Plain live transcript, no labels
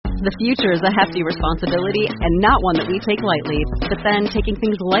The future is a hefty responsibility and not one that we take lightly. But then taking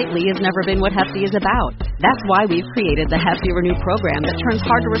things lightly has never been what Hefty is about. That's why we've created the Hefty Renew program that turns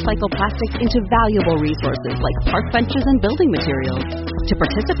hard-to-recycle plastics into valuable resources like park benches and building materials. To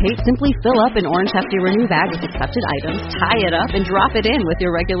participate, simply fill up an orange Hefty Renew bag with accepted items, tie it up, and drop it in with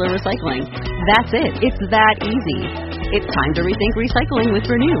your regular recycling. That's it. It's that easy. It's time to rethink recycling with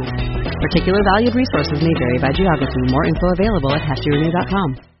Renew. Particular valued resources may vary by geography. More info available at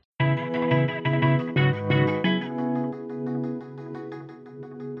heftyrenew.com.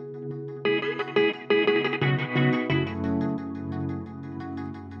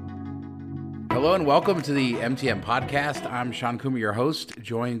 Hello and welcome to the MTM Podcast. I'm Sean Kuma, your host,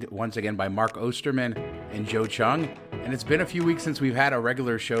 joined once again by Mark Osterman and Joe Chung. And it's been a few weeks since we've had a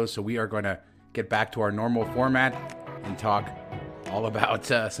regular show, so we are going to get back to our normal format and talk all about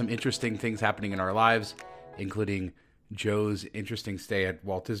some interesting things happening in our lives, including Joe's interesting stay at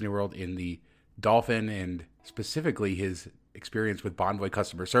Walt Disney World in the Dolphin and specifically his experience with Bonvoyed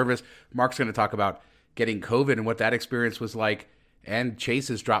customer service. Mark's going to talk about getting COVID and what that experience was like. And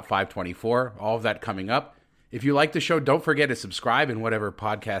Chase's Drop 524, all of that coming up. If you like the show, don't forget to subscribe in whatever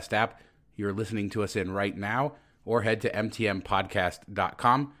podcast app you're listening to us in right now, or head to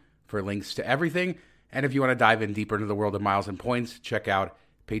mtmpodcast.com for links to everything. And if you want to dive in deeper into the world of miles and points, check out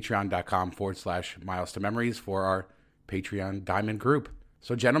patreon.com/miles to memories for our Patreon Diamond group.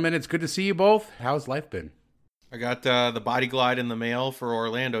 So gentlemen, it's good to see you both. How's life been? I got the body glide in the mail for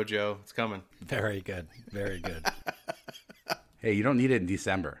Orlando, Joe. It's coming. Very good. Very good. Hey, you don't need it in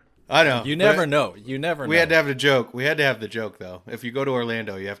December. I know. You never know. You never know. We had to have the joke. We had to have the joke, though. If you go to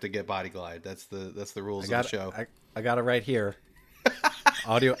Orlando, you have to get body glide. That's the rules of the show. I got it right here.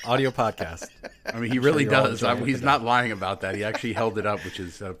 Audio podcast. I mean, he really does. He's not lying about that. He actually held it up, which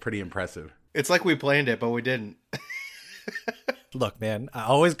is pretty impressive. It's like we planned it, but we didn't. Look, man, I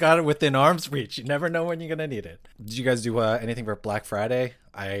always got it within arm's reach. You never know when you're going to need it. Did you guys do anything for Black Friday?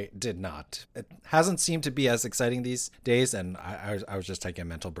 I did not. It hasn't seemed to be as exciting these days, and I was just taking a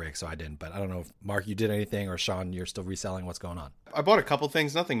mental break, so I didn't. But I don't know if, Mark, you did anything, or Sean, you're still reselling. What's going on? I bought a couple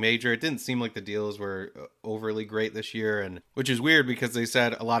things, nothing major. It didn't seem like the deals were overly great this year, and which is weird because they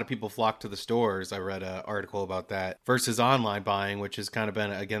said a lot of people flocked to the stores. I read an article about that versus online buying, which has kind of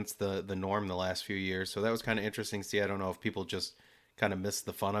been against the norm the last few years. So that was kind of interesting to see. I don't know if people just kind of missed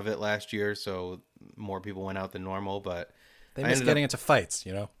the fun of it last year, so more people went out than normal, but they missed getting into fights,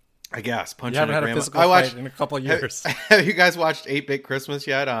 you know? I guess. You haven't had a physical fight in a couple of years. Have you guys watched 8-Bit Christmas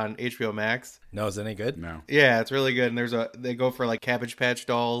yet on HBO Max? No, is it any good? No. Yeah, it's really good. And they go for like Cabbage Patch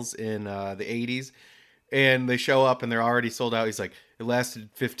dolls in the 80s, and they show up and they're already sold out. He's like, it lasted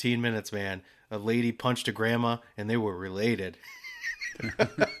 15 minutes, man. A lady punched a grandma and they were related.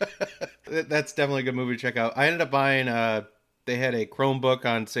 That's definitely a good movie to check out. I ended up buying, they had a Chromebook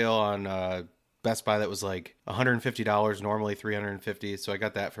on sale on Best Buy that was like $150, normally $350. So I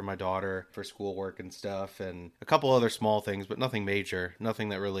got that for my daughter for schoolwork and stuff, and a couple other small things, but nothing major, nothing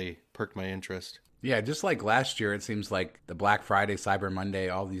that really perked my interest. Yeah, just like last year, it seems like the Black Friday, Cyber Monday,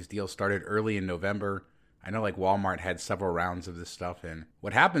 all these deals started early in November. I know like Walmart had several rounds of this stuff, and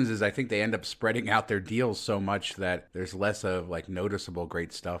what happens is I think they end up spreading out their deals so much that there's less of like noticeable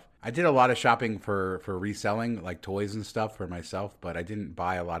great stuff. I did a lot of shopping for reselling, like toys and stuff for myself, but I didn't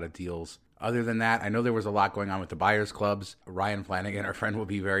buy a lot of deals. Other than that, I know there was a lot going on with the buyers clubs. Ryan Flanagan, our friend, will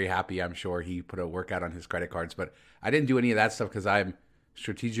be very happy, I'm sure. He put a workout on his credit cards, but I didn't do any of that stuff because I'm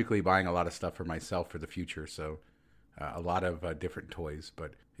strategically buying a lot of stuff for myself for the future. So a lot of different toys.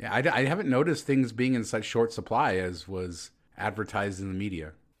 But yeah, I haven't noticed things being in such short supply as was advertised in the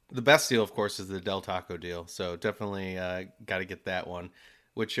media. The best deal, of course, is the Del Taco deal. So definitely got to get that one,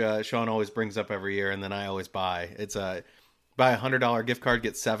 which Sean always brings up every year, and then I always buy. It's buy $100 gift card,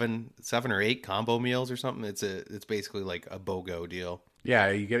 get seven or eight combo meals or something. It's basically like a BOGO deal. Yeah,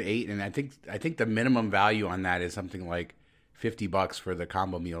 you get 8, and I think the minimum value on that is something like $50 for the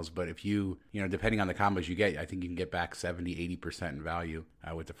combo meals. But if you depending on the combos you get, I think you can get back 70-80% in value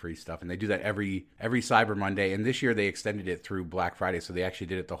with the free stuff. And they do that every Cyber Monday. And this year they extended it through Black Friday, so they actually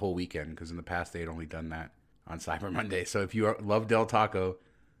did it the whole weekend, because in the past they had only done that on Cyber Monday. So if you love Del Taco,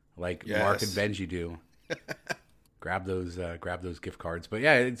 like yes, Mark and Benji do, grab those gift cards. But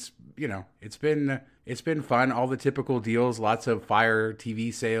yeah, it's been fun. All the typical deals, lots of Fire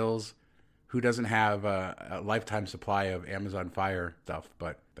TV sales. Who doesn't have a lifetime supply of Amazon Fire stuff?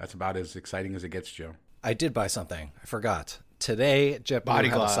 But that's about as exciting as it gets, Joe. I did buy something. I forgot. Today, JetBlue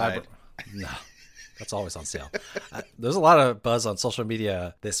had a cyber... No, that's always on sale. There's a lot of buzz on social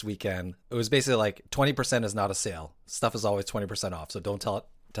media this weekend. It was basically like 20% is not a sale. Stuff is always 20% off. So don't tell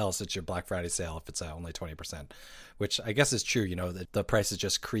tell us it's your Black Friday sale if it's only 20%, which I guess is true. That the prices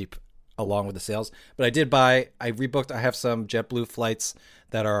just creep along with the sales. But I rebooked. I have some JetBlue flights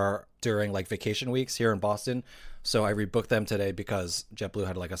that are during like vacation weeks here in Boston. So I rebooked them today because JetBlue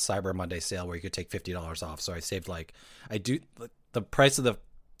had like a Cyber Monday sale where you could take $50 off. So I saved the price of the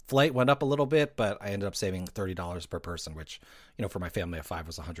flight went up a little bit, but I ended up saving $30 per person, which, for my family of 5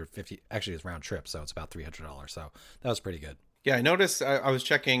 was $150. Actually, it's round trip. So it's about $300. So that was pretty good. Yeah, I noticed I was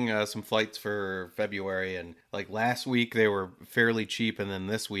checking some flights for February, and like last week they were fairly cheap, and then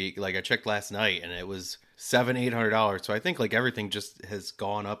this week, like I checked last night, and it was $700-800. So I think like everything just has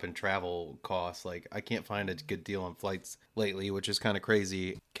gone up in travel costs. Like I can't find a good deal on flights lately, which is kind of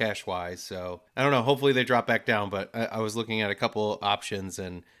crazy cash wise. So I don't know. Hopefully they drop back down, but I was looking at a couple options,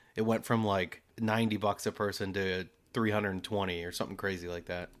 and it went from like $90 a person to $320 or something crazy like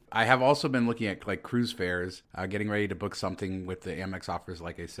that. I have also been looking at like cruise fares, getting ready to book something with the Amex offers,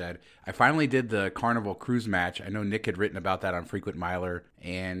 like I said. I finally did the Carnival cruise match. I know Nick had written about that on Frequent Miler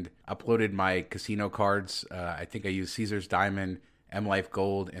and uploaded my casino cards. I think I used Caesar's Diamond, M Life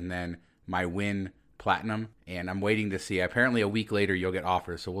Gold, and then my Win Platinum. And I'm waiting to see. Apparently a week later you'll get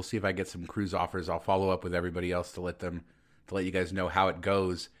offers. So we'll see if I get some cruise offers. I'll follow up with everybody else to let you guys know how it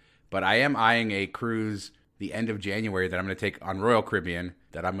goes. But I am eyeing a cruise the end of January that I'm going to take on Royal Caribbean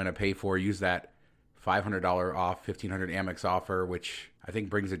that I'm going to pay for, use that $500 off, $1,500 Amex offer, which I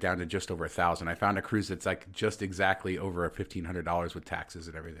think brings it down to just over $1,000. I found a cruise that's like just exactly over $1,500 with taxes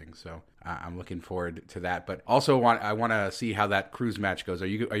and everything. So I'm looking forward to that. But also I want to see how that cruise match goes. Are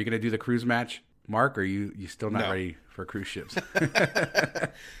you going to do the cruise match, Mark? Or are you still not ready for cruise ships?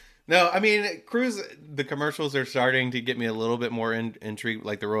 No, I mean, the commercials are starting to get me a little bit more intrigued,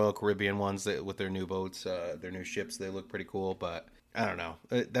 like the Royal Caribbean ones with their new boats, their new ships. They look pretty cool, but I don't know.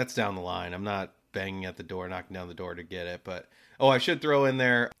 That's down the line. I'm not banging at the door, knocking down the door to get it. But, I should throw in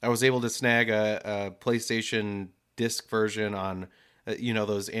there, I was able to snag a PlayStation disc version on,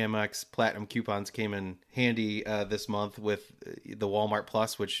 those Amex Platinum coupons came in handy this month with the Walmart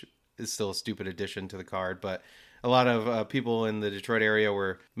Plus, which is still a stupid addition to the card, but a lot of people in the Detroit area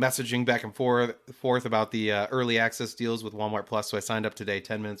were messaging back and forth about the early access deals with Walmart Plus. So I signed up today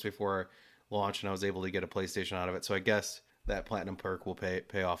 10 minutes before launch, and I was able to get a PlayStation out of it. So I guess that Platinum perk will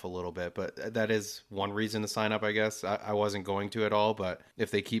pay off a little bit. But that is one reason to sign up, I guess. I wasn't going to at all, but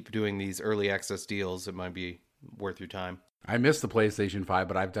if they keep doing these early access deals, it might be worth your time. I missed the PlayStation 5,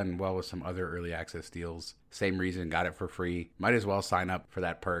 but I've done well with some other early access deals. Same reason, got it for free. Might as well sign up for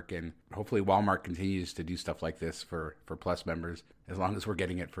that perk, and hopefully Walmart continues to do stuff like this for Plus members, as long as we're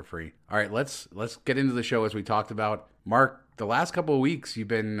getting it for free. All right, let's get into the show as we talked about. Mark, the last couple of weeks you've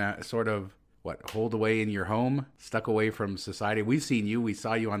been sort of, holed away in your home, stuck away from society. We've seen you. We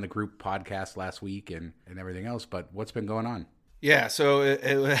saw you on the group podcast last week and everything else, but what's been going on? Yeah, so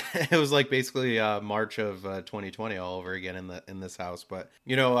it was like basically March of 2020 all over again in this house. But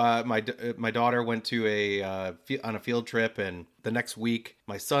my daughter went to on a field trip, and the next week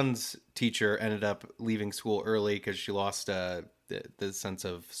my son's teacher ended up leaving school early because she lost the sense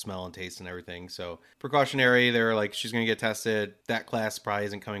of smell and taste and everything. So precautionary, they were like, she's gonna get tested. That class probably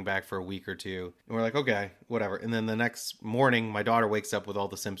isn't coming back for a week or two, and we're like, okay, whatever. And then the next morning, my daughter wakes up with all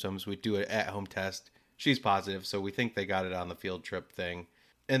the symptoms. We do an at-home test. She's positive, so we think they got it on the field trip thing.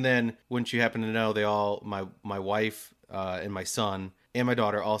 And then, wouldn't you happen to know, my wife and my son and my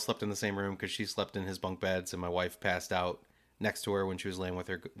daughter all slept in the same room because she slept in his bunk beds, and my wife passed out next to her when she was laying with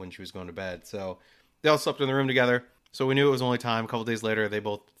her when she was going to bed. So they all slept in the room together. So we knew it was only time. A couple days later, they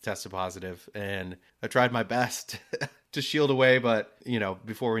both tested positive, and I tried my best to shield away. But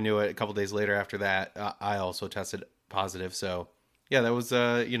before we knew it, a couple days later after that, I also tested positive. So. Yeah, that was,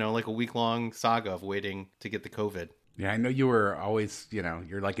 like a week-long saga of waiting to get the COVID. Yeah, I know you were always,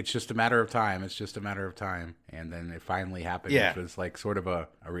 you're like, it's just a matter of time. It's just a matter of time. And then it finally happened. Yeah. Which was like sort of a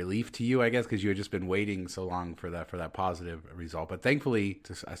relief to you, I guess, because you had just been waiting so long for that positive result. But thankfully,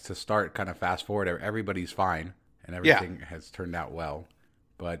 to start kind of fast forward, everybody's fine and everything has turned out well.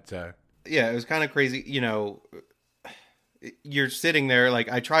 But yeah, it was kind of crazy. You're sitting there,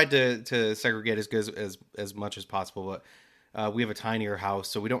 like I tried to segregate as much as possible, but we have a tinier house,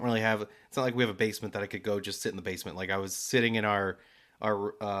 so we don't really have, it's not like we have a basement that I could go just sit in the basement. Like I was sitting in our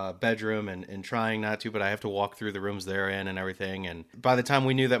bedroom and trying not to, but I have to walk through the rooms they're in and everything. And by the time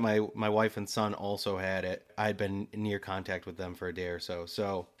we knew that my wife and son also had it, I had been in near contact with them for a day or so.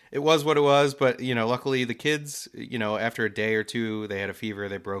 So it was what it was, but luckily the kids, after a day or two, they had a fever,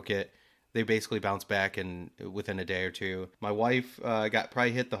 they broke it. They basically bounced back within a day or two. My wife got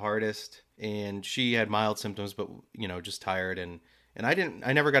probably hit the hardest, and she had mild symptoms, but just tired. And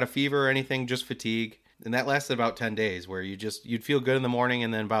I never got a fever or anything, just fatigue. And that lasted about 10 days where you'd feel good in the morning,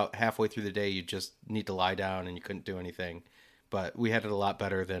 and then about halfway through the day, you'd just need to lie down and you couldn't do anything. But we had it a lot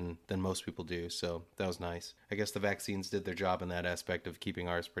better than most people do. So that was nice. I guess the vaccines did their job in that aspect of keeping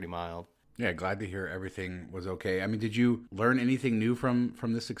ours pretty mild. Yeah, glad to hear everything was okay. I mean, did you learn anything new from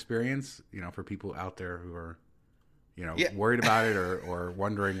this experience? For people out there who are, worried about it or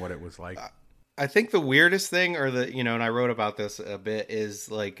wondering what it was like. I think the weirdest thing, and I wrote about this a bit,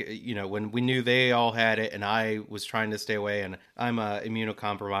 is like, when we knew they all had it and I was trying to stay away, and I'm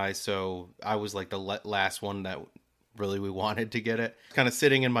immunocompromised, so I was like the last one that really we wanted to get it. Kind of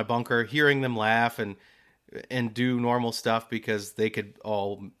sitting in my bunker, hearing them laugh and do normal stuff because they could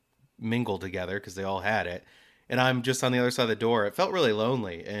all mingle together because they all had it. And I'm just on the other side of the door. It felt really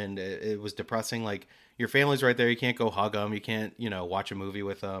lonely, and it was depressing. Like, your family's right there. You can't go hug them. You can't, watch a movie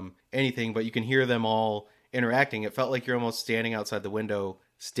with them, anything, but you can hear them all interacting. It felt like you're almost standing outside the window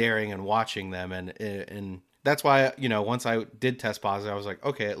staring and watching them. And that's why, once I did test positive, I was like,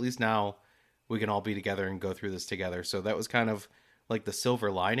 okay, at least now we can all be together and go through this together. So that was kind of like the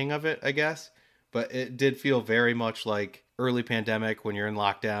silver lining of it, I guess. But it did feel very much like early pandemic when you're in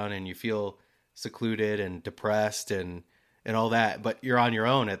lockdown and you feel secluded and depressed and all that, but you're on your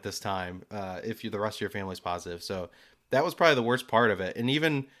own at this time if the rest of your family's positive. So that was probably the worst part of it. And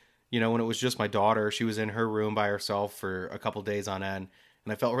even, when it was just my daughter, she was in her room by herself for a couple days on end,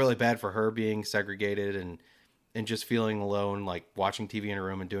 and I felt really bad for her being segregated and just feeling alone, like watching TV in her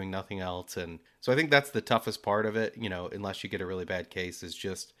room and doing nothing else. And so I think that's the toughest part of it, unless you get a really bad case, is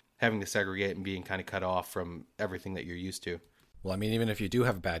just having to segregate and being kind of cut off from everything that you're used to. Well, I mean, even if you do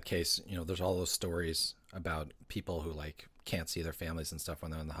have a bad case, there's all those stories about people who like can't see their families and stuff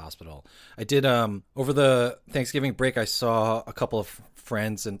when they're in the hospital. I did, over the Thanksgiving break, I saw a couple of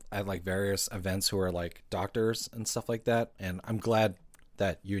friends at like various events who are like doctors and stuff like that. And I'm glad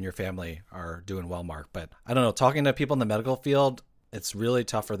that you and your family are doing well, Mark. But I don't know, talking to people in the medical field, it's really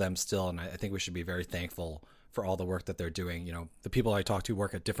tough for them still. And I think we should be very thankful for all the work that they're doing. The people I talk to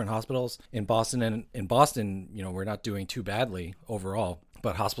work at different hospitals in Boston, and in Boston, we're not doing too badly overall,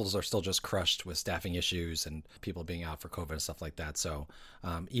 but hospitals are still just crushed with staffing issues and people being out for COVID and stuff like that. So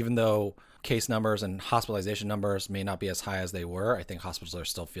even though case numbers and hospitalization numbers may not be as high as they were, I think hospitals are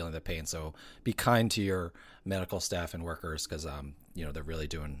still feeling the pain. So be kind to your medical staff and workers because, they're really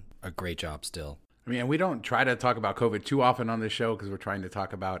doing a great job still. I mean, and we don't try to talk about COVID too often on this show because we're trying to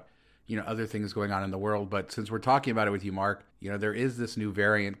talk about other things going on in the world. But since we're talking about it with you, Mark, there is this new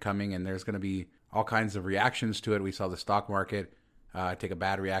variant coming and there's going to be all kinds of reactions to it. We saw the stock market take a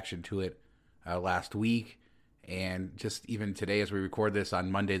bad reaction to it last week. And just even today, as we record this on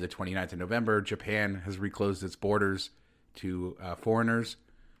Monday, the 29th of November, Japan has reclosed its borders to foreigners,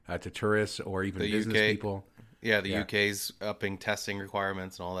 to tourists, or even business people. Yeah, the UK's upping testing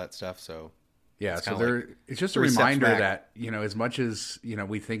requirements and all that stuff. So yeah, so it's just a reminder that, as much as,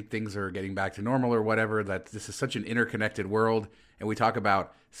 we think things are getting back to normal or whatever, that this is such an interconnected world. And we talk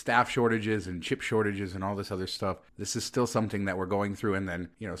about staff shortages and chip shortages and all this other stuff. This is still something that we're going through. And then,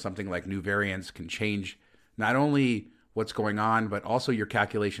 something like new variants can change not only what's going on, but also your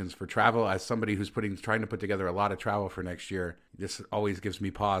calculations for travel. As somebody who's trying to put together a lot of travel for next year, this always gives me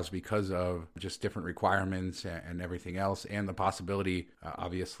pause because of just different requirements and everything else, and the possibility,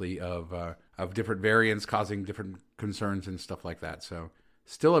 obviously, of different variants causing different concerns and stuff like that. So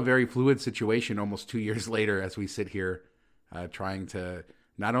still a very fluid situation almost 2 years later as we sit here trying to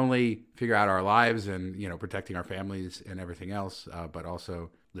not only figure out our lives and, protecting our families and everything else, but also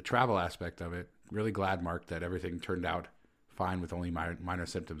the travel aspect of it. Really glad, Mark, that everything turned out fine with only minor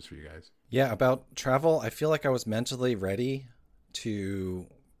symptoms for you guys. Yeah, about travel, I feel like I was mentally ready to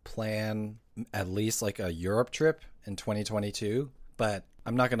plan at least like a Europe trip in 2022, but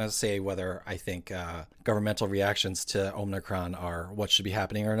I'm not going to say whether I think governmental reactions to Omicron are what should be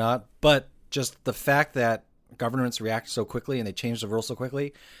happening or not, but just the fact that governments react so quickly and they change the rules so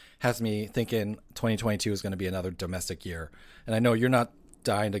quickly has me thinking 2022 is going to be another domestic year. And I know you're not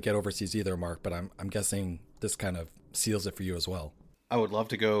dying to get overseas either, Mark, but I'm guessing this kind of seals it for you as well. I would love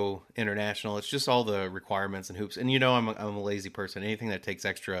to go international. It's just all the requirements and hoops. And I'm a lazy person. Anything that takes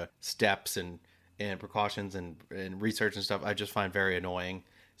extra steps and precautions and research and stuff, I just find very annoying.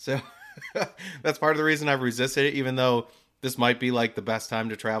 So that's part of the reason I've resisted it, even though this might be like the best time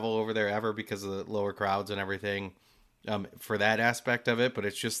to travel over there ever because of the lower crowds and everything for that aspect of it. But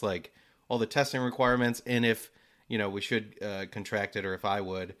it's just like all the testing requirements. And if we should contract it, or if I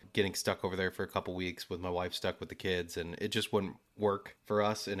would, getting stuck over there for a couple weeks with my wife stuck with the kids, and it just wouldn't work for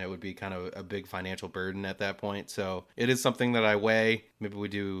us, and it would be kind of a big financial burden at that point. So it is something that I weigh. Maybe we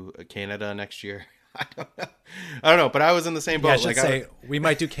do Canada next year. I don't know, but I was in the same boat. Yeah, I should say we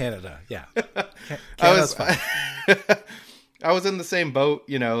might do Canada. Yeah, Canada's fine. I was in the same boat,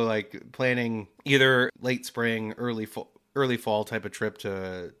 like planning either late spring, early fall type of trip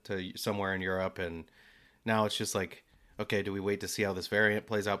to somewhere in Europe, and now it's just like, okay, do we wait to see how this variant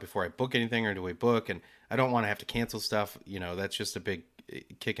plays out before I book anything, or do we book? And I don't want to have to cancel stuff. That's just a big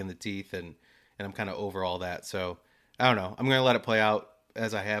kick in the teeth, and I'm kind of over all that. So I don't know. I'm going to let it play out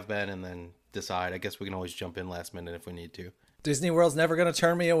as I have been, and then decide. I guess we can always jump in last minute if we need to. Disney World's never going to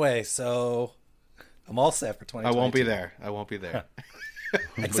turn me away, so I'm all set for 2022. I won't be there.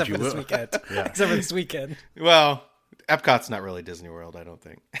 Except for this weekend. Yeah. Except for this weekend. Well, Epcot's not really Disney World, I don't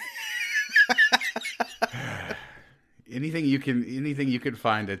think. Anything you can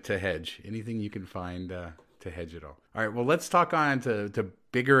find to hedge. Anything you can find to hedge it all. All right, well, let's talk on to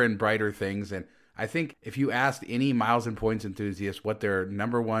bigger and brighter things. And I think if you asked any miles and points enthusiast what their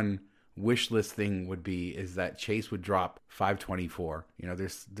number one wish list thing would be, is that Chase would drop 524.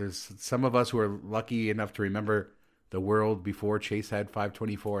 There's some of us who are lucky enough to remember the world before Chase had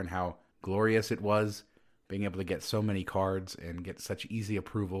 524 and how glorious it was, being able to get so many cards and get such easy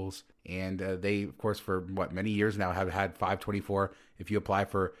approvals. And they, of course, for many years now have had 524. If you apply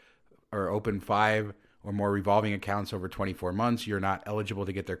for or open 5 or more revolving accounts over 24 months, you're not eligible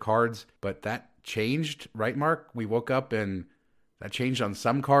to get their cards. But that changed, right, Mark? We woke up and that changed on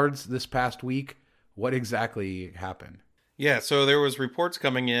some cards this past week. What exactly happened? Yeah, so there was reports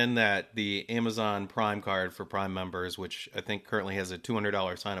coming in that the Amazon Prime card for Prime members, which I think currently has a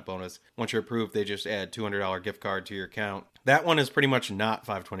 $200 sign-up bonus, once you're approved, they just add $200 gift card to your account. That one is pretty much not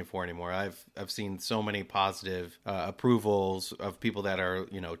 524 anymore. I've seen so many positive approvals of people that are,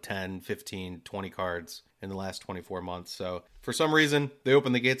 10, 15, 20 cards in the last 24 months. So for some reason, they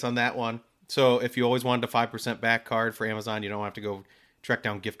opened the gates on that one. So if you always wanted a 5% back card for Amazon, you don't have to go track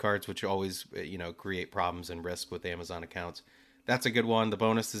down gift cards, which always, create problems and risk with Amazon accounts. That's a good one. The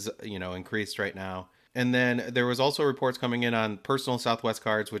bonus is, increased right now. And then there was also reports coming in on personal Southwest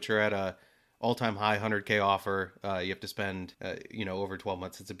cards, which are at a all-time high 100K offer. You have to spend, over 12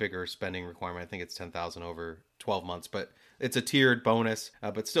 months. It's a bigger spending requirement. I think it's 10,000 over 12 months, but it's a tiered bonus,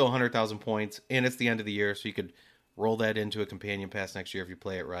 but still 100,000 points. And it's the end of the year, so you could roll that into a companion pass next year if you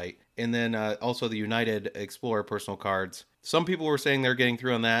play it right. And then also the United Explorer personal cards. Some people were saying they're getting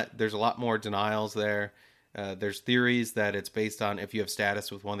through on that. There's a lot more denials there. There's theories that it's based on if you have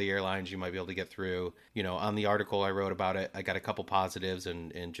status with one of the airlines, you might be able to get through. On the article I wrote about it, I got a couple positives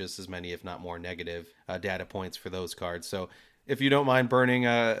and just as many, if not more, negative data points for those cards. So if you don't mind burning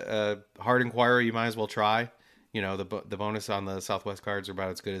a hard inquiry, you might as well try. The bonus on the Southwest cards are about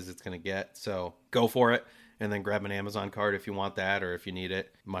as good as it's going to get. So go for it. And then grab an Amazon card if you want that, or if you need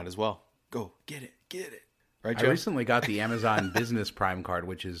it, might as well. Go, get it. Right, Joe? I recently got the Amazon Business Prime card,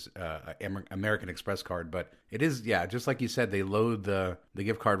 which is American Express card. But it is, just like you said, they load the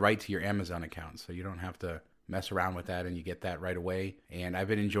gift card right to your Amazon account. So you don't have to mess around with that, and you get that right away. And I've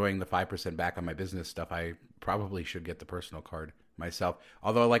been enjoying the 5% back on my business stuff. I probably should get the personal card myself.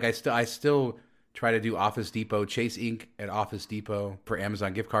 Although, I still try to do Office Depot, Chase Inc. at Office Depot for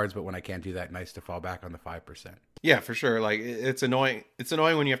Amazon gift cards, but when I can't do that, nice to fall back on the 5%. Yeah, for sure. It's annoying. It's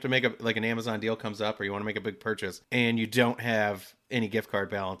annoying when you have to make an Amazon deal comes up, or you want to make a big purchase and you don't have any gift card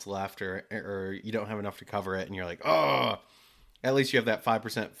balance left, or you don't have enough to cover it, and you're like, oh. At least you have that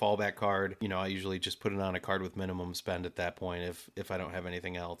 5% fallback card. I usually just put it on a card with minimum spend at that point if I don't have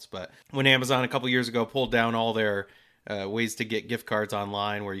anything else. But when Amazon a couple years ago pulled down all their ways to get gift cards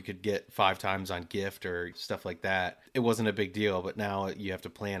online where you could get 5 times on gift or stuff like that, it wasn't a big deal, but now you have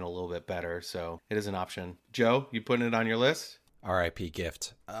to plan a little bit better, so it is an option. Joe, you putting it on your list? RIP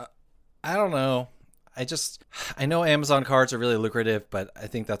gift. I don't know. I know Amazon cards are really lucrative, but I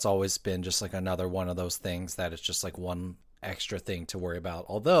think that's always been just another one of those things that it's just one extra thing to worry about.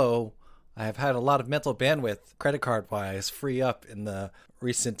 Although I have had a lot of mental bandwidth credit card wise free up in the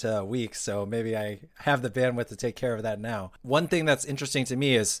recent weeks, so maybe I have the bandwidth to take care of that now. One thing that's interesting to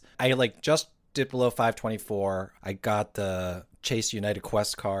me is I just dipped below 524. I got the Chase United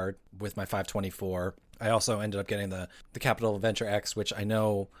Quest card with my 524. I also ended up getting the Capital Venture X, which I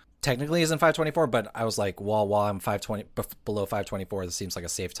know technically isn't 524, but I was like, well, while I'm below 524, this seems like a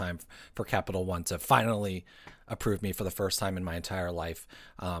safe time for Capital One to finally approve me for the first time in my entire life.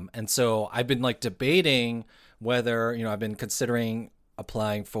 And so I've been debating whether, I've been considering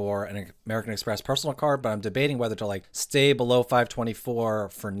applying for an American Express personal card, but I'm debating whether to stay below 524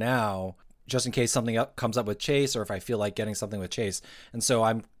 for now, just in case something comes up with Chase, or if I feel like getting something with Chase. And so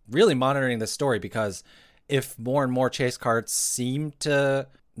I'm really monitoring this story, because if more and more Chase cards seem to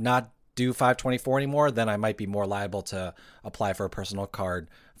not do 524 anymore, then I might be more liable to apply for a personal card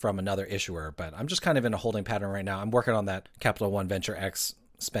from another issuer. But I'm just kind of in a holding pattern right now. I'm working on that Capital One Venture X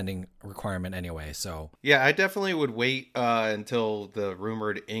spending requirement anyway. So yeah, I definitely would wait until the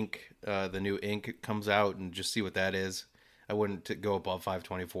rumored ink, the new ink comes out, and just see what that is. I wouldn't go above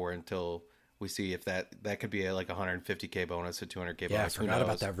 524 until we see if that could be like 150K bonus, a 200K bonus. Yeah, I forgot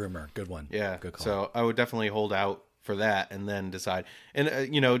about that rumor. Good one. Yeah, good call. So I would definitely hold out for that and then decide.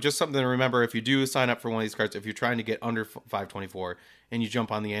 And just something to remember, if you do sign up for one of these cards, if you're trying to get under 524 and you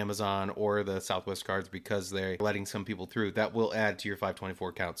jump on the Amazon or the Southwest cards because they're letting some people through, that will add to your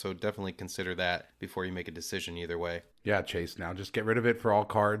 524 count. So definitely consider that before you make a decision either way. Yeah, Chase, now just get rid of it for all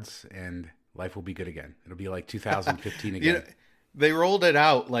cards and life will be good again. It'll be like 2015 again. They rolled it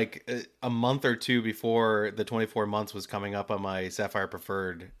out like a month or two before the 24 months was coming up on my Sapphire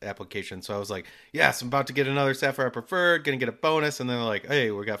Preferred application. So I was like, yes, I'm about to get another Sapphire Preferred, going to get a bonus. And then they're like,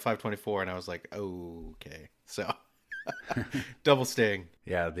 hey, we got 524. And I was like, oh, okay. So double sting.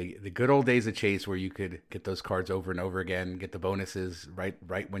 Yeah, the good old days of Chase where you could get those cards over and over again, get the bonuses right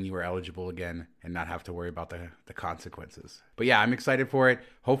when you were eligible again, and not have to worry about the consequences. But yeah, I'm excited for it.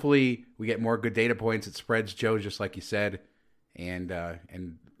 Hopefully we get more good data points. It spreads, Joe, just like you said. And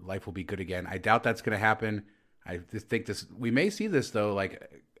life will be good again. I doubt that's going to happen. I just think we may see this though,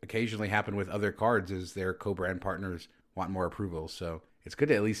 like occasionally happen with other cards as their co-brand partners want more approval. So it's good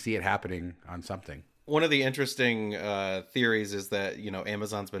to at least see it happening on something. One of the interesting theories is that,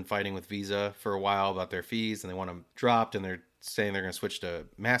 Amazon's been fighting with Visa for a while about their fees and they want them dropped, and they're saying they're going to switch to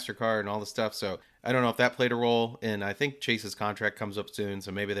MasterCard and all this stuff. So I don't know if that played a role. And I think Chase's contract comes up soon,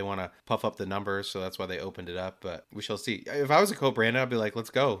 so maybe they want to puff up the numbers. So that's why they opened it up. But we shall see. If I was a co-brand, I'd be like,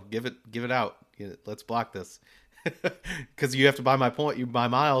 let's go. Give it out. Let's block this. Because you have to buy my point. You buy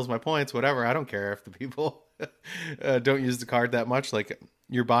miles, my points, whatever. I don't care if the people don't use the card that much. Like,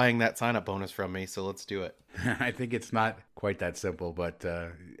 you're buying that sign-up bonus from me, so let's do it. I think it's not quite that simple, but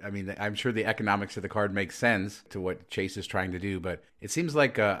I'm sure the economics of the card makes sense to what Chase is trying to do, but it seems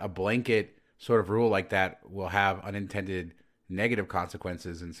like a blanket sort of rule like that will have unintended negative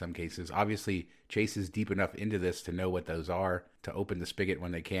consequences in some cases. Obviously, Chase is deep enough into this to know what those are, to open the spigot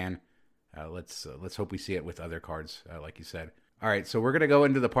when they can. Let's hope we see it with other cards, like you said. All right, so we're going to go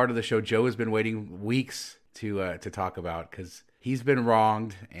into the part of the show Joe has been waiting weeks to talk about, because he's been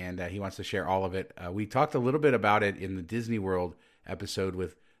wronged and he wants to share all of it. We talked a little bit about it in the Disney World episode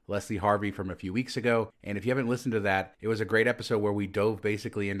with Leslie Harvey from a few weeks ago. And if you haven't listened to that, it was a great episode where we dove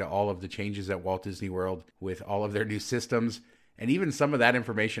basically into all of the changes at Walt Disney World with all of their new systems. And even some of that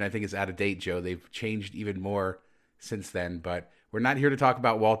information I think is out of date, Joe. They've changed even more since then. But we're not here to talk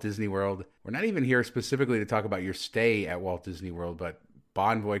about Walt Disney World. We're not even here specifically to talk about your stay at Walt Disney World, but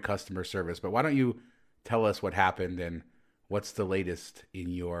Bonvoy customer service. But why don't you tell us what happened and what's the latest in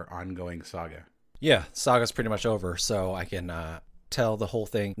your ongoing saga? Yeah, saga's pretty much over, so I can tell the whole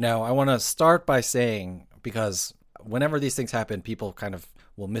thing. Now, I want to start by saying, because whenever these things happen, people kind of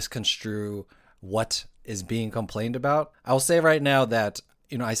will misconstrue what is being complained about. I'll say right now that,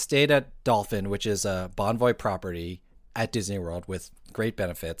 I stayed at Dolphin, which is a Bonvoy property at Disney World with great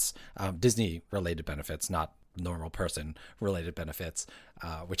benefits, Disney-related benefits, not normal person-related benefits,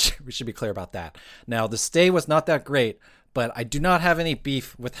 which we should be clear about that. Now, the stay was not that great, but I do not have any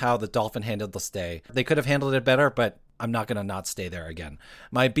beef with how the Dolphin handled the stay. They could have handled it better, but I'm not going to not stay there again.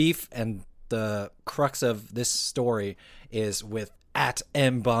 My beef and the crux of this story is with at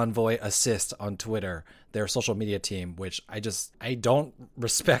 @mbonvoyassist on Twitter, their social media team, which I don't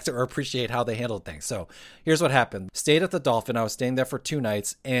respect or appreciate how they handled things. So here's what happened. Stayed at the Dolphin. I was staying there for 2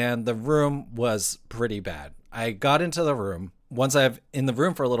 nights, and the room was pretty bad. I got into the room. Once I've in the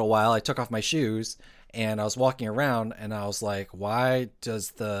room for a little while, I took off my shoes, and I was walking around, and I was like, why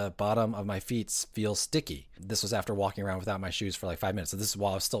does the bottom of my feet feel sticky? This was after walking around without my shoes for like 5 minutes. So this is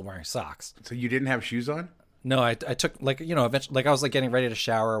while I was still wearing socks. So you didn't have shoes on? No, I took eventually, I was getting ready to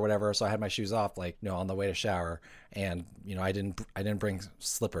shower or whatever. So I had my shoes off, on the way to shower, and, I didn't bring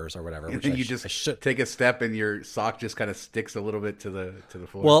slippers or whatever. And you should take a step and your sock just kind of sticks a little bit to the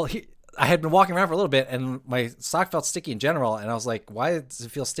floor. Well, I had been walking around for a little bit, and my sock felt sticky in general. And I was like, why does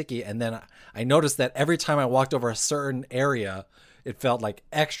it feel sticky? And then I noticed that every time I walked over a certain area, it felt like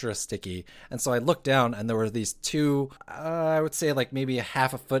extra sticky. And so I looked down, and there were these 2, I would say maybe a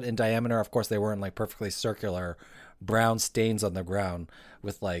half a foot in diameter. Of course, they weren't perfectly circular, brown stains on the ground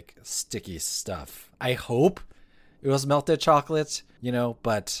with sticky stuff. I hope it was melted chocolate,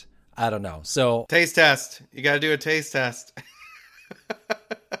 but I don't know. So taste test. You got to do a taste test.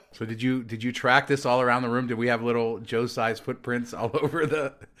 So did you track this all around the room? Did we have little Joe-sized footprints all over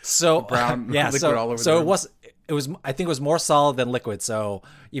the brown liquid all over the room? So I think it was more solid than liquid. So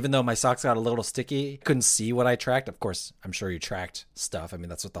even though my socks got a little sticky, couldn't see what I tracked. Of course, I'm sure you tracked stuff. I mean,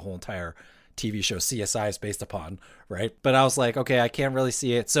 that's what the whole entire TV show CSI is based upon, right? But I was like, okay, I can't really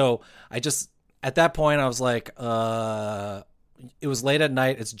see it. So at that point, I was like, it was late at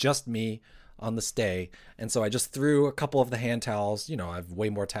night. It's just me on the stay. And so I just threw a couple of the hand towels. You know, I have way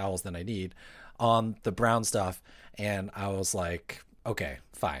more towels than I need on the brown stuff. And I was like, okay,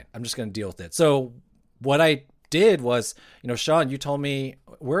 fine. I'm just going to deal with it. So what I did was, Sean, you told me,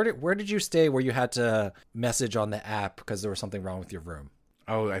 where did you stay where you had to message on the app because there was something wrong with your room?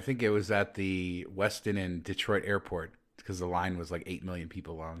 Oh, I think it was at the Westin in Detroit airport because the line was like 8 million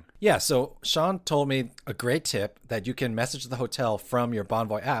people long. Yeah, so Sean told me a great tip that you can message the hotel from your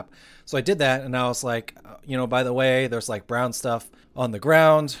Bonvoy app. So I did that, and I was like, by the way, there's like brown stuff on the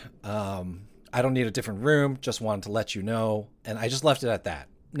ground. I don't need a different room. Just wanted to let you know. And I just left it at that.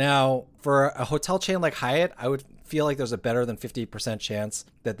 Now, for a hotel chain like Hyatt, I would feel like there's a better than 50% chance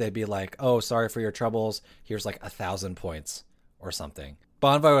that they'd be like, oh, sorry for your troubles. Here's like 1,000 points or something.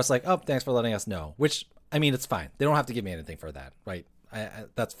 Bonvoy was like, oh, thanks for letting us know, which, I mean, it's fine. They don't have to give me anything for that, right?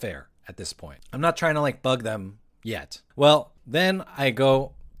 That's fair at this point. I'm not trying to like bug them yet. Well, then I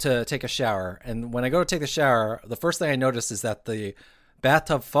go to take a shower. And when I go to take the shower, the first thing I notice is that the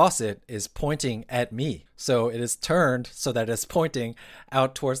bathtub faucet is pointing at me. So it is turned so that it's pointing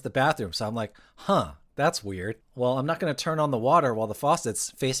out towards the bathroom. So I'm like, that's weird. Well, I'm not going to turn on the water while the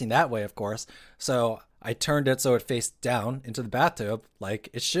faucet's facing that way, of course. So I turned it so it faced down into the bathtub like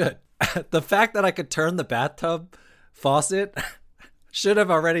it should. The fact that I could turn the bathtub faucet should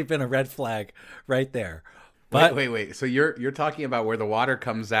have already been a red flag right there. But Wait. So you're talking about where the water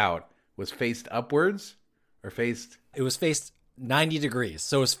comes out was faced upwards or faced? It was faced 90 degrees.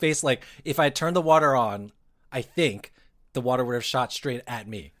 So it was faced like if I turned the water on, I think the water would have shot straight at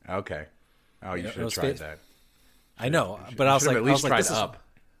me. Okay. Oh, you should have tried that. I know, but I was like, at least tried this up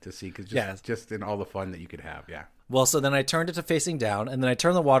to see, because just in all the fun that you could have. Yeah. Well, so then I turned it to facing down, and then I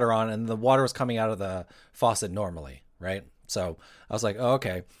turned the water on, and the water was coming out of the faucet normally, right? So I was like, oh,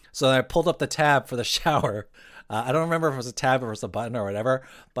 okay. So then I pulled up the tab for the shower. I don't remember if it was a tab or it was a button or whatever,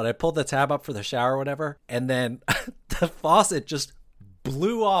 but I pulled the tab up for the shower or whatever, and then the faucet just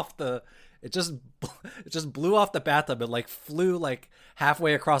blew off it just blew off the bathtub. It like flew like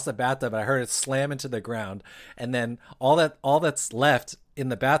halfway across the bathtub, and I heard it slam into the ground. And then all that's left in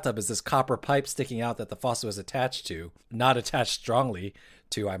the bathtub is this copper pipe sticking out that the faucet was attached to, not attached strongly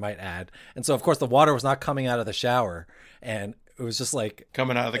to, I might add. And so of course the water was not coming out of the shower, and it was just like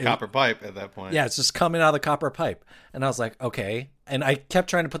coming out of the copper pipe at that point. Yeah, it's just coming out of the copper pipe. And I was like, okay. And I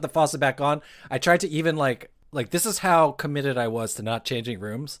kept trying to put the faucet back on. I tried to even like this is how committed I was to not changing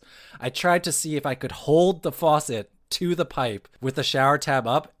rooms. I tried to see if I could hold the faucet to the pipe with the shower tab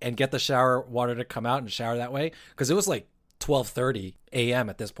up and get the shower water to come out and shower that way. Because it was like 12:30 a.m.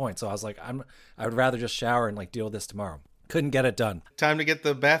 at this point. So I was like, I would rather just shower and like deal with this tomorrow. Couldn't get it done. Time to get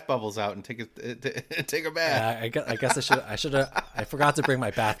the bath bubbles out and take a bath. I guess I should have. I forgot to bring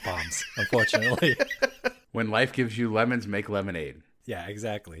my bath bombs, unfortunately. When life gives you lemons, make lemonade. Yeah,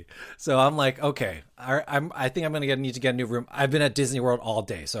 exactly. So I'm like, okay, I think I'm gonna need to get a new room. I've been at Disney World all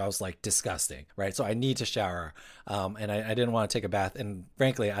day, so I was like, disgusting, right? So I need to shower, and I didn't want to take a bath. And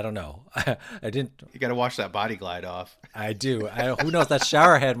frankly, I don't know, I didn't. You got to wash that body glide off. I do. Who knows? That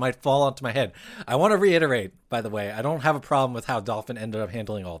shower head might fall onto my head. I want to reiterate, by the way, I don't have a problem with how Dolphin ended up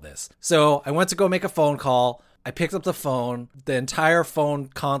handling all this. So I went to go make a phone call. I picked up the phone. The entire phone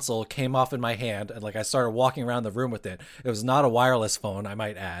console came off in my hand, and like I started walking around the room with it. It was not a wireless phone, I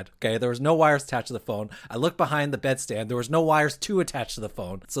might add. Okay, there was no wires attached to the phone. I looked behind the bedstand. There was no wires to attach to the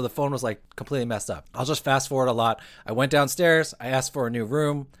phone, so the phone was like completely messed up. I'll just fast forward a lot. I went downstairs. I asked for a new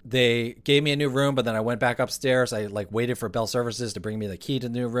room. They gave me a new room, but then I went back upstairs. I like waited for Bell Services to bring me the key to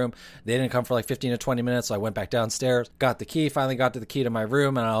the new room. They didn't come for like 15 to 20 minutes, so I went back downstairs, got the key, finally got to the key to my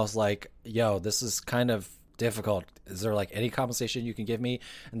room, and I was like, yo, this is kind of difficult. Is there like any compensation you can give me?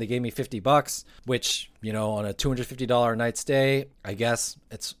 And they gave me $50, which, on a $250 a night stay, I guess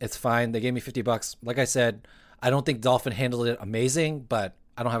it's fine. They gave me $50. Like I said, I don't think Dolphin handled it amazing, but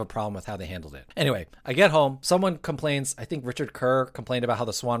I don't have a problem with how they handled it. Anyway, I get home. Someone complains. I think Richard Kerr complained about how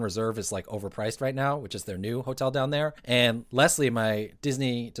the Swan Reserve is like overpriced right now, which is their new hotel down there. And Leslie, my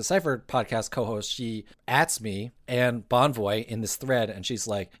Disney Deciphered podcast co-host, she ats me and Bonvoy in this thread. And she's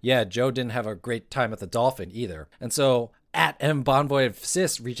like, yeah, Joe didn't have a great time at the Dolphin either. And so at M Bonvoy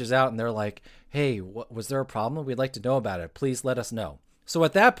Sis reaches out and they're like, hey, was there a problem? We'd like to know about it. Please let us know. So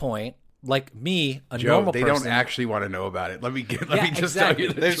at that point, like me, a Joe, normal they person. don't actually want to know about it. Let me just exactly.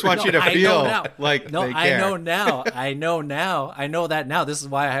 tell you. They just want you to I feel know now. like No, they I care. know now. I know now. I know that now. This is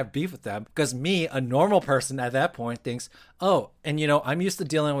why I have beef with them. Because me, a normal person at that point, thinks, oh, and I'm used to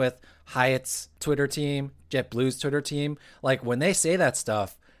dealing with Hyatt's Twitter team, JetBlue's Twitter team. Like when they say that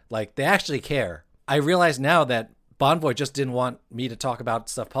stuff, like they actually care. I realize now that Bonvoy just didn't want me to talk about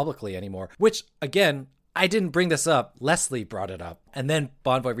stuff publicly anymore, which again, I didn't bring this up. Leslie brought it up. And then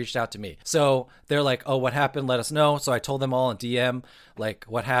Bonvoy reached out to me. So they're like, oh, what happened? Let us know. So I told them all in DM, like,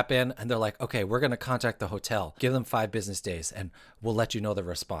 what happened? And they're like, okay, we're going to contact the hotel. Give them 5 business days and we'll let you know the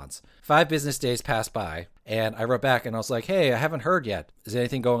response. 5 business days passed by. And I wrote back and I was like, hey, I haven't heard yet. Is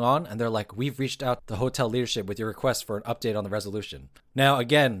anything going on? And they're like, we've reached out to the hotel leadership with your request for an update on the resolution. Now,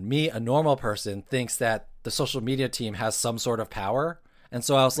 again, me, a normal person, thinks that the social media team has some sort of power. And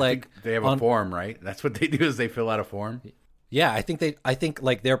so I was like, they have a form, right? That's what they do is they fill out a form. Yeah, I think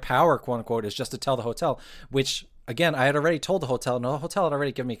like their power, quote unquote, is just to tell the hotel, which again, I had already told the hotel, and the hotel had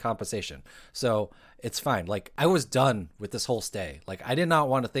already given me compensation. So it's fine. Like I was done with this whole stay. Like I did not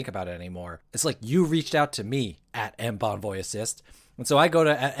want to think about it anymore. It's like you reached out to me at Bonvoy Assist. And so I go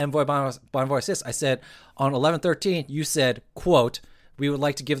to Bonvoy Assist. I said on 11/13, you said, quote, we would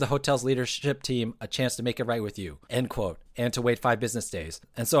like to give the hotel's leadership team a chance to make it right with you, end quote, and to wait 5 business days.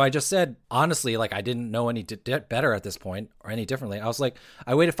 And so I just said, honestly, like I didn't know any better at this point or any differently. I was like,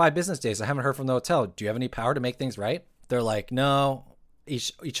 I waited 5 business days. I haven't heard from the hotel. Do you have any power to make things right? They're like, no,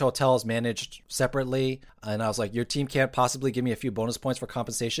 each hotel is managed separately. And I was like, your team can't possibly give me a few bonus points for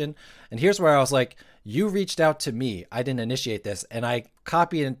compensation. And here's where I was like, you reached out to me. I didn't initiate this. And I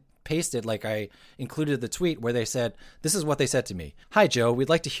copied and pasted, like I included the tweet where they said, this is what they said to me. Hi, Joe. We'd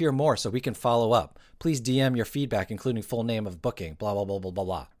like to hear more so we can follow up. Please DM your feedback, including full name of booking, blah, blah, blah, blah, blah,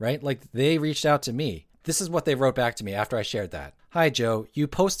 blah. Right? Like they reached out to me. This is what they wrote back to me after I shared that. Hi, Joe. You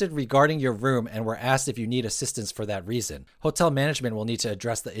posted regarding your room and were asked if you need assistance for that reason. Hotel management will need to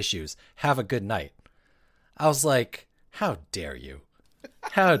address the issues. Have a good night. I was like, how dare you?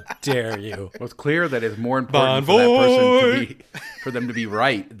 How dare you? Well, it's clear that it's more important for that person for them to be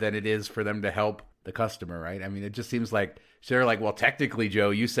right than it is for them to help the customer, right? I mean, it just seems like they're like, well, technically, Joe,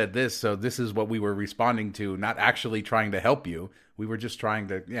 you said this, so this is what we were responding to, not actually trying to help you. We were just trying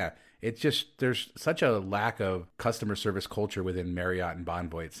to, It's just, there's such a lack of customer service culture within Marriott and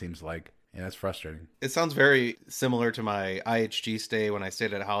Bonvoy, it seems like. And that's frustrating. It sounds very similar to my IHG stay when I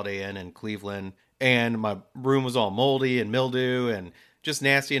stayed at Holiday Inn in Cleveland, and my room was all moldy and mildew and just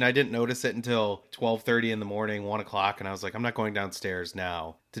nasty, and I didn't notice it until 12:30 in the morning, 1 o'clock, and I was like, I'm not going downstairs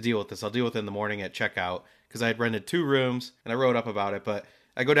now to deal with this. I'll deal with it in the morning at checkout, because I had rented 2 rooms, and I wrote up about it, but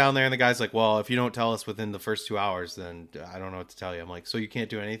I go down there, and the guy's like, well, if you don't tell us within the first 2 hours, then I don't know what to tell you. I'm like, so you can't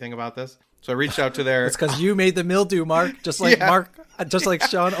do anything about this? So I reached out to their... It's because you made the mildew, Mark. Just like just like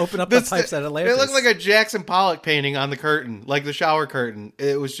Sean opened up the pipes at Atlantis. It looked like a Jackson Pollock painting on the curtain, like the shower curtain.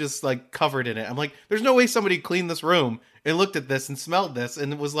 It was just like covered in it. I'm like, there's no way somebody cleaned this room and looked at this and smelled this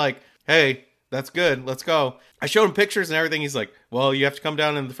and it was like, hey, that's good. Let's go. I showed him pictures and everything. He's like, well, you have to come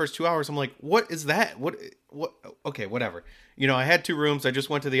down in the first 2 hours. I'm like, what is that? What? Okay, whatever. You know, I had 2 rooms. I just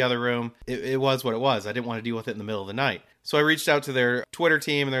went to the other room. It was what it was. I didn't want to deal with it in the middle of the night. So I reached out to their Twitter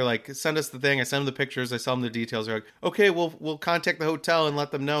team and they're like, send us the thing. I send them the pictures. I send them the details. They're like, okay, we'll contact the hotel and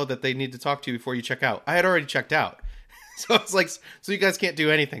let them know that they need to talk to you before you check out. I had already checked out. So I was like, so you guys can't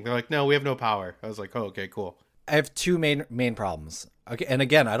do anything. They're like, no, we have no power. I was like, oh, okay, cool. I have 2 main problems. Okay, and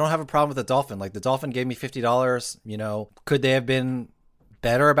again, I don't have a problem with the Dolphin. Like the Dolphin gave me $50. You know, could they have been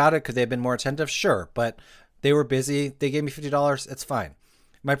better about it? Could they have been more attentive? Sure, but they were busy. They gave me $50. It's fine.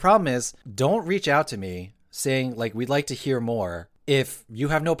 My problem is, don't reach out to me saying like, we'd like to hear more if you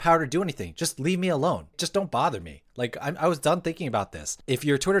have no power to do anything. Just leave me alone. Just don't bother me. Like I was done thinking about this. If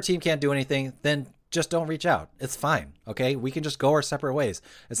your Twitter team can't do anything, then just don't reach out. It's fine. Okay. We can just go our separate ways.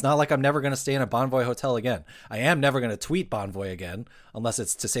 It's not like I'm never going to stay in a Bonvoy hotel again. I am never going to tweet Bonvoy again, unless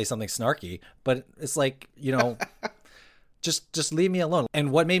it's to say something snarky, but it's like, you know, just leave me alone.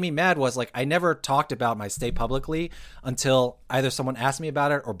 And what made me mad was like, I never talked about my stay publicly until either someone asked me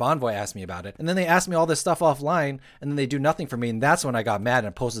about it or Bonvoy asked me about it. And then they asked me all this stuff offline and then they do nothing for me. And that's when I got mad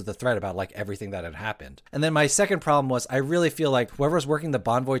and posted the thread about like everything that had happened. And then my second problem was I really feel like whoever's working the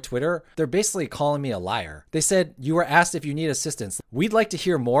Bonvoy Twitter, they're basically calling me a liar. They said, you were asked if you need assistance. We'd like to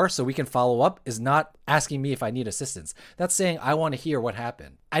hear more so we can follow up is not asking me if I need assistance. That's saying I want to hear what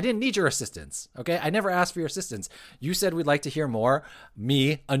happened. I didn't need your assistance. Okay. I never asked for your assistance. You said we'd like to hear more.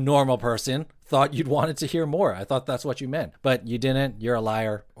 Me, a normal person, thought you'd wanted to hear more. I thought that's what you meant, but you didn't. You're a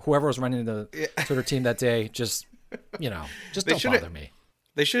liar. Whoever was running the Twitter team that day, just don't bother me.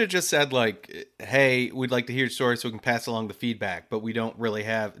 They should have just said, like, hey, we'd like to hear your story so we can pass along the feedback, but we don't really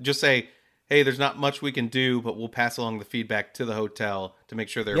have... Just say, hey, there's not much we can do, but we'll pass along the feedback to the hotel to make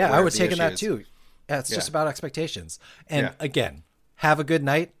sure they're aware I of would the take that issues. too. Yeah, it's just about expectations. And Yeah. again, have a good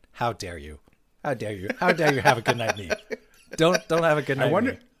night. How dare you? How dare you? How dare you have a good night, me? Don't have a good night.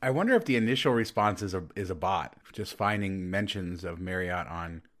 Me. I wonder if the initial response is a bot, just finding mentions of Marriott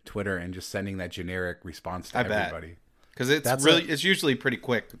on Twitter and just sending that generic response to everybody. Because it's usually pretty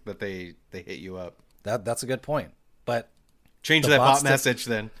quick that they hit you up. That's a good point. But change the that bot bot message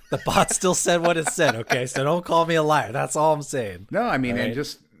then. The bot still said what it said, okay? So don't call me a liar. That's all I'm saying. No, I mean, All and right?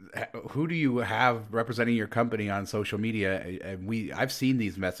 just who do you have representing your company on social media? And I've seen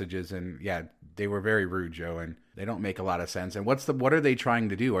these messages, and yeah, they were very rude, Joe, and they don't make a lot of sense. And what are they trying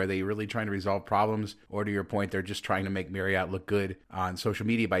to do? Are they really trying to resolve problems? Or to your point, they're just trying to make Marriott look good on social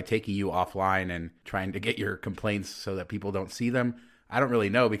media by taking you offline and trying to get your complaints so that people don't see them? I don't really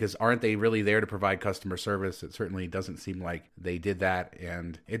know, because aren't they really there to provide customer service? It certainly doesn't seem like they did that.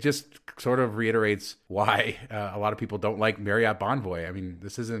 And it just sort of reiterates why a lot of people don't like Marriott Bonvoy. I mean,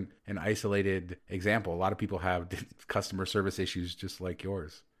 this isn't an isolated example. A lot of people have customer service issues just like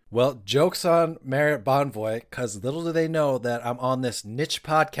yours. Well, joke's on Marriott Bonvoy, because little do they know that I'm on this niche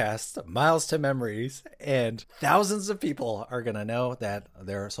podcast, Miles to Memories, and thousands of people are going to know that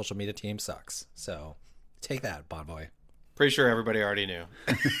their social media team sucks. So take that, Bonvoy. Pretty sure everybody already knew.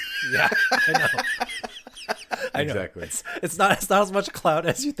 Yeah, I know. I know. Exactly. It's not as much clout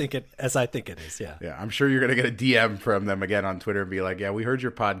as I think it is. Yeah. Yeah, I'm sure you're going to get a DM from them again on Twitter and be like, yeah, we heard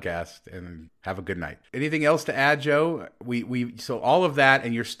your podcast, and have a good night. Anything else to add, Joe? So all of that,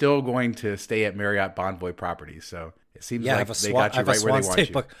 and you're still going to stay at Marriott Bonvoy Properties. So it seems like they got you right where they want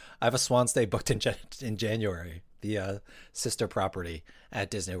you. I have a swan stay booked in January, the sister property at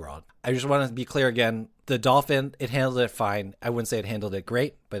Disney World. I just want to be clear again. The Dolphin, it handled it fine. I wouldn't say it handled it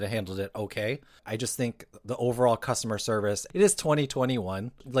great, but it handled it okay. I just think the overall customer service, it is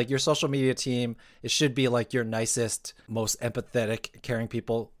 2021. Like, your social media team, it should be like your nicest, most empathetic, caring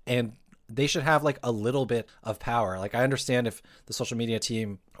people. And they should have like a little bit of power. Like, I understand if the social media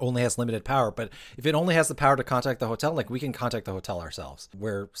team only has limited power, but if it only has the power to contact the hotel, like, we can contact the hotel ourselves.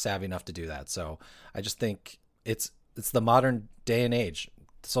 We're savvy enough to do that. So I just think it's the modern day and age.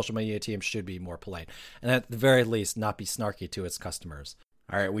 The social media team should be more polite, and at the very least, not be snarky to its customers.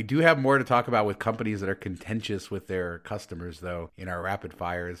 All right, we do have more to talk about with companies that are contentious with their customers, though, in our rapid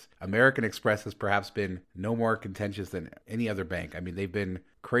fires. American Express has perhaps been no more contentious than any other bank. I mean, they've been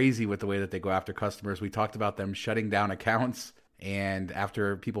crazy with the way that they go after customers. We talked about them shutting down accounts, and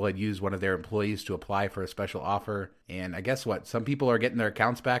after people had used one of their employees to apply for a special offer. And I guess what? Some people are getting their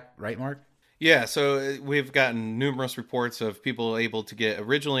accounts back, right, Mark? Yeah, so we've gotten numerous reports of people able to get,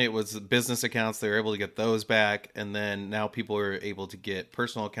 originally it was business accounts, they were able to get those back, and then now people are able to get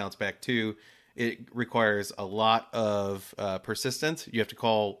personal accounts back too. It requires a lot of persistence. You have to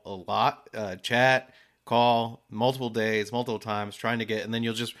call a lot, chat, call multiple days, multiple times, trying to get, and then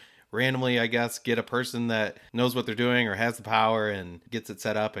you'll just randomly, I guess, get a person that knows what they're doing or has the power and gets it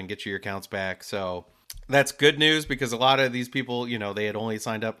set up and gets you your accounts back. So that's good news, because a lot of these people, they had only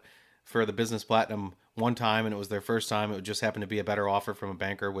signed up for the Business Platinum one time, and it was their first time. It just happened to be a better offer from a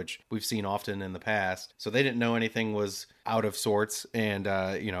banker, which we've seen often in the past. So they didn't know anything was out of sorts, and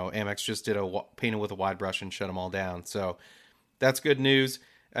Amex just did painted with a wide brush and shut them all down. So that's good news.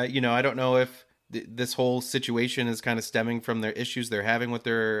 I don't know if this whole situation is kind of stemming from their issues they're having with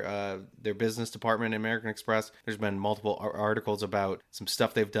their business department at American Express. There's been multiple articles about some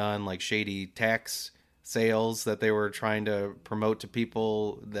stuff they've done, like shady tax sales that they were trying to promote to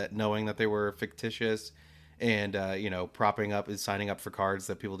people, that knowing that they were fictitious, and propping up and signing up for cards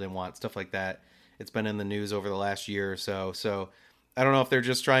that people didn't want, stuff like that. It's been in the news over the last year or so. So I don't know if they're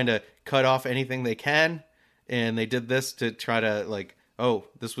just trying to cut off anything they can, and they did this to try to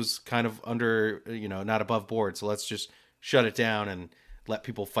this was kind of under, not above board, so let's just shut it down and let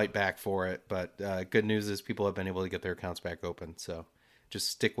people fight back for it. But good news is people have been able to get their accounts back open, so just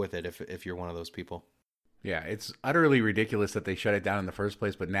stick with it if you're one of those people. Yeah, it's utterly ridiculous that they shut it down in the first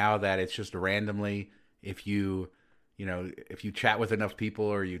place. But now that it's just randomly, if you chat with enough people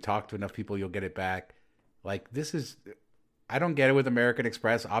or you talk to enough people, you'll get it back. Like, I don't get it with American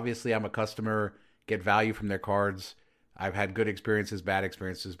Express. Obviously, I'm a customer, get value from their cards. I've had good experiences, bad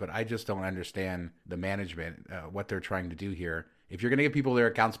experiences, but I just don't understand the management, what they're trying to do here. If you're going to give people their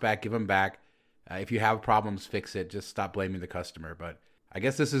accounts back, give them back. If you have problems, fix it. Just stop blaming the customer. But I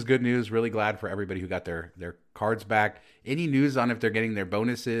guess this is good news. Really glad for everybody who got their cards back. Any news on if they're getting their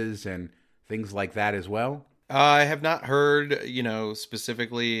bonuses and things like that as well? I have not heard,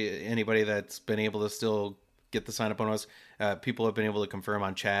 specifically anybody that's been able to still get the sign up bonus. People have been able to confirm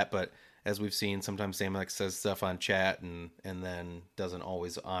on chat, but as we've seen, sometimes Amex says stuff on chat and then doesn't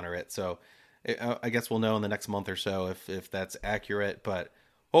always honor it. So I guess we'll know in the next month or so if that's accurate, but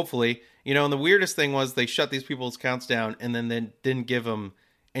hopefully, and the weirdest thing was they shut these people's accounts down and then they didn't give them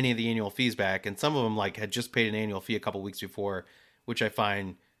any of the annual fees back. And some of them had just paid an annual fee a couple weeks before, which I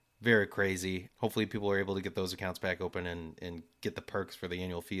find very crazy. Hopefully people are able to get those accounts back open and get the perks for the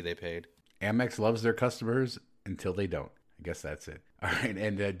annual fee they paid. Amex loves their customers until they don't. I guess that's it. All right.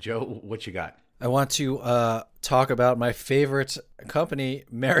 And Joe, what you got? I want to talk about my favorite company,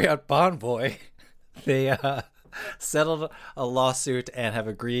 Marriott Bonvoy. They settled a lawsuit and have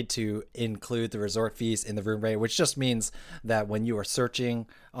agreed to include the resort fees in the room rate, which just means that when you are searching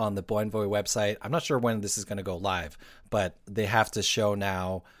on the Bonvoy website, I'm not sure when this is going to go live, but they have to show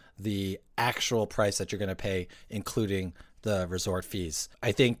now the actual price that you're going to pay, including the resort fees.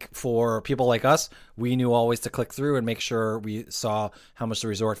 I think for people like us, we knew always to click through and make sure we saw how much the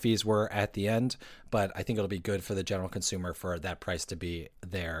resort fees were at the end. But I think it'll be good for the general consumer for that price to be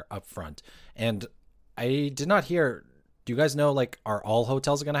there up front. And I did not hear, do you guys know, are all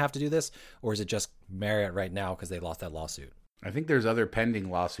hotels going to have to do this? Or is it just Marriott right now because they lost that lawsuit? I think there's other pending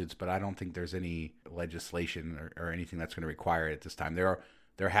lawsuits, but I don't think there's any legislation or anything that's going to require it at this time. There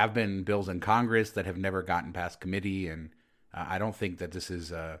have been bills in Congress that have never gotten past committee, and I don't think that this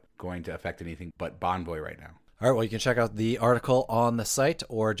is going to affect anything but Bonvoy right now. All right, well, you can check out the article on the site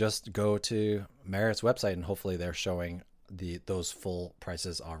or just go to Marriott's website, and hopefully they're showing those full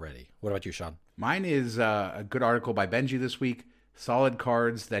prices already. What about you, Sean? Mine is a good article by Benji this week. Solid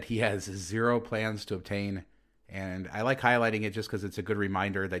cards that he has zero plans to obtain. And I like highlighting it just because it's a good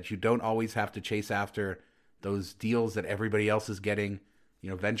reminder that you don't always have to chase after those deals that everybody else is getting.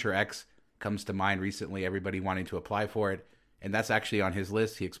 Venture X comes to mind recently, everybody wanting to apply for it. And that's actually on his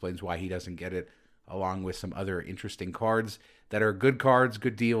list. He explains why he doesn't get it, along with some other interesting cards that are good cards,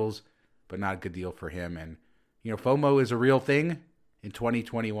 good deals, but not a good deal for him. And, FOMO is a real thing in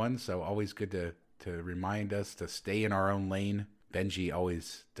 2021, so always good to remind us to stay in our own lane. Benji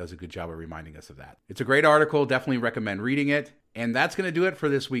always does a good job of reminding us of that. It's a great article. Definitely recommend reading it. And that's going to do it for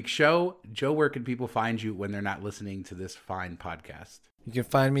this week's show. Joe, where can people find you when they're not listening to this fine podcast? You can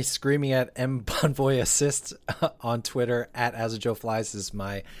find me screaming at mbonvoyassist on Twitter. At AsAJoeFlies is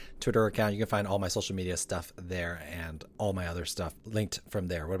my Twitter account. You can find all my social media stuff there and all my other stuff linked from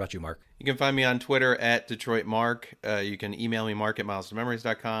there. What about you, Mark? You can find me on Twitter at DetroitMark. You can email me,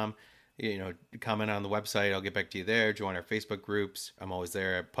 mark@milestomemories.com. Comment on the website. I'll get back to you there. Join our Facebook groups. I'm always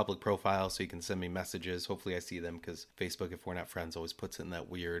there at public profile, so you can send me messages. Hopefully I see them because Facebook, if we're not friends, always puts it in that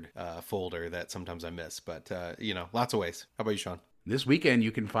weird folder that sometimes I miss. But, lots of ways. How about you, Sean? This weekend,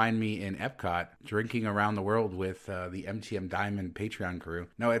 you can find me in Epcot drinking around the world with the MTM Diamond Patreon crew.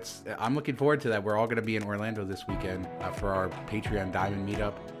 No, I'm looking forward to that. We're all going to be in Orlando this weekend for our Patreon Diamond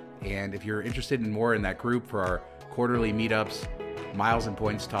meetup. And if you're interested in more in that group for our quarterly meetups, Miles and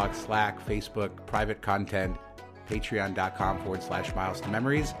Points Talk, Slack, Facebook, private content, patreon.com/Miles to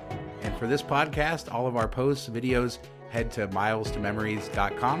Memories. And for this podcast, all of our posts, videos, head to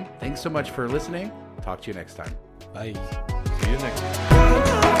milestomemories.com. Thanks so much for listening. Talk to you next time. Bye. See you next time.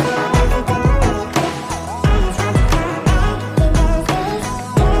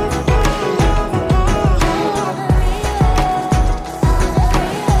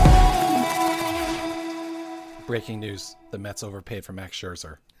 Breaking news. The Mets overpaid for Max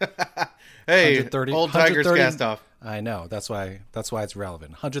Scherzer. Hey, old Tigers cast off. I know. That's why it's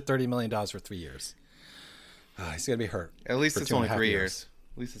relevant. $130 million for 3 years. He's going to be hurt. At least it's only 3 years.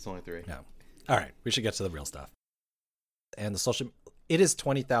 At least it's only 3. Yeah. All right. We should get to the real stuff. And it is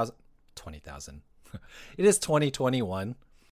 20,000. It is 2021.